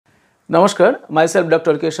Namaskar, myself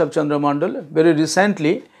Dr. Keshav Chandra Mandal. Very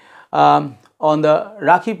recently, on the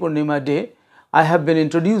Rakhi Purnima day, I have been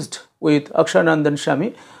introduced with Aksharanandan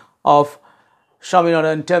Swami of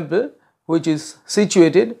Swaminarayan temple, which is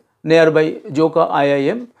situated nearby Joka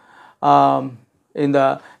IIM in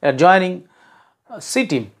the adjoining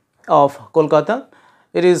city of Kolkata.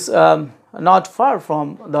 It is not far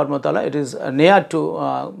from Dharmatala. It is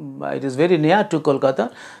very near to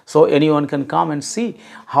Kolkata, so anyone can come and see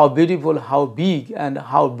how beautiful, how big, and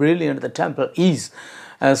how brilliant the temple is.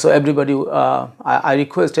 So everybody, I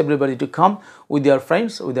request everybody to come with their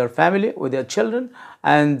friends, with their family, with their children,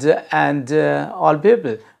 and all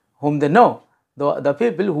people whom they know. The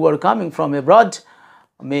people who are coming from abroad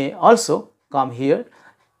may also come here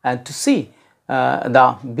and to see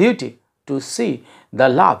the beauty, to see the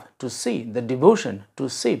love, to see the devotion, to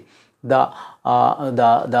see the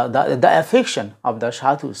affection of the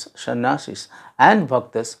sadhus, sannyasis and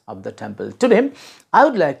bhaktas of the temple. Today, I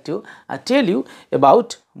would like to tell you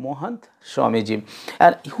about Mahanta Swamiji,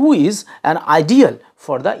 and who is an ideal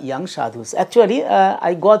for the young sadhus. Actually,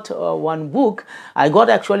 I got one book. I got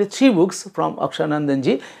actually 3 books from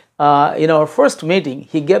Aksharanandanji. In our first meeting,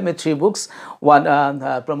 he gave me 3 books. One,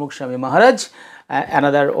 Pramukh Swami Maharaj.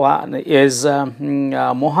 Another one is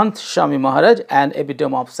Mahanta Swami Maharaj, an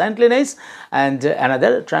epitome of saintliness, and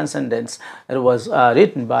another Transcendence. It was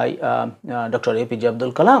written by Dr. APJ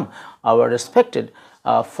Abdul Kalam, our respected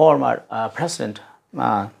former president.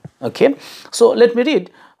 Okay, so let me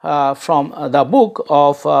read from the book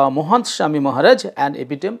of Mahanta Swami Maharaj, an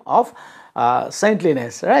epitome of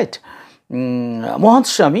saintliness. Right, Mahanta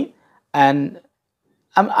Swami, and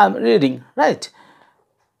I'm reading, right.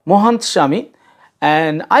 Mahanta Swami,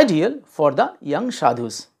 an ideal for the young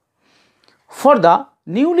sadhus. For the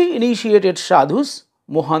newly initiated sadhus,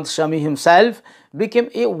 Mahanta Swami himself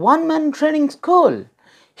became a one-man training school.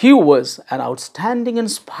 He was an outstanding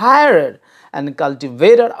inspirer and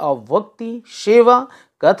cultivator of bhakti, seva,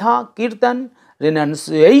 katha, kirtan,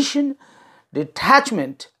 renunciation,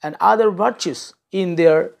 detachment, and other virtues in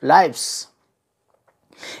their lives.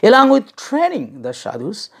 Along with training the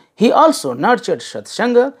sadhus, he also nurtured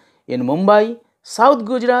satsanga in Mumbai, South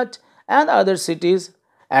Gujarat and other cities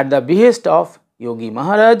at the behest of Yogi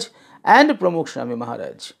Maharaj and Pramukh Swami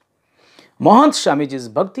Maharaj. Mahanta Swamiji's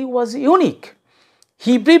bhakti was unique.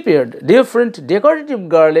 He prepared different decorative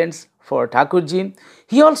garlands for Thakurji.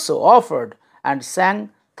 He also offered and sang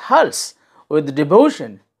thals with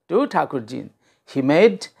devotion to Thakurji. He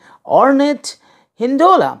made ornate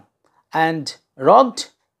hindola and rocked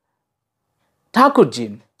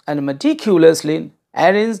Thakurji and meticulously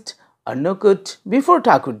arranged Annakut before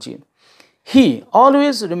Thakurji. He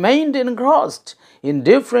always remained engrossed in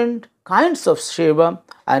different kinds of seva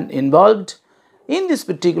and involved in this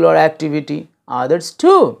particular activity others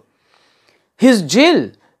too. His zeal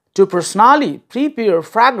to personally prepare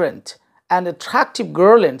fragrant and attractive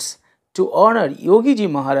garlands to honor Yogiji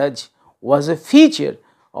Maharaj was a feature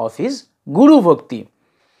of his Guru Bhakti.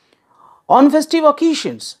 On festive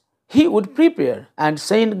occasions, he would prepare and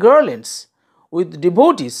send garlands with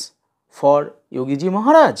devotees for Yogiji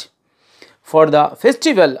Maharaj. For the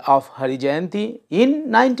festival of Hari Jayanti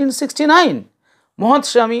in 1969, Mahanta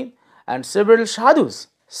Swami and several sadhus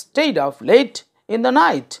stayed up late in the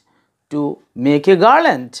night to make a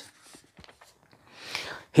garland.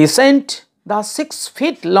 He sent the 6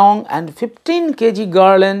 feet long and 15 kg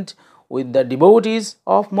garland with the devotees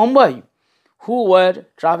of Mumbai who were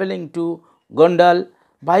traveling to Gondal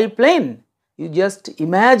by plane. You just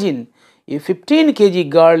imagine a 15 kg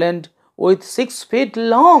garland with 6 feet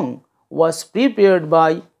long was prepared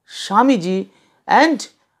by Swamiji and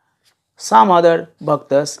some other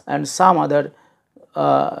bhaktas and some other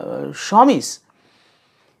Swamis.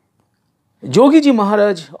 Yogiji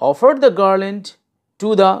Maharaj offered the garland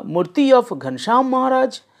to the murti of Ghanshyam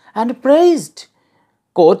Maharaj and praised,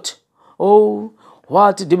 quote, "Oh,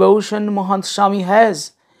 what devotion Mahanta Swami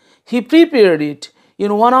has! He prepared it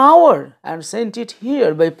in 1 hour and sent it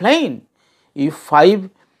here by plane. If 5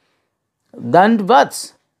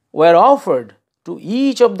 dandavats were offered to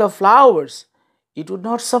each of the flowers, it would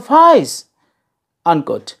not suffice,"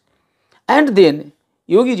 unquote. And then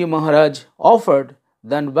Yogiji Maharaj offered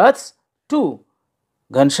dandavats to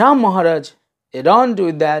Ghanshyam Maharaj adorned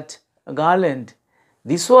with that garland.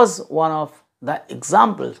 This was one of the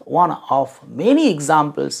examples, one of many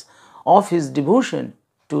examples of his devotion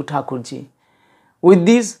to Thakurji. With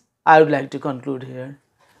this, I would like to conclude here.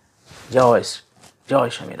 Jai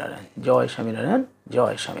Swaminarayan, Jai Swaminarayan,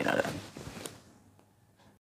 Jai Swaminarayan.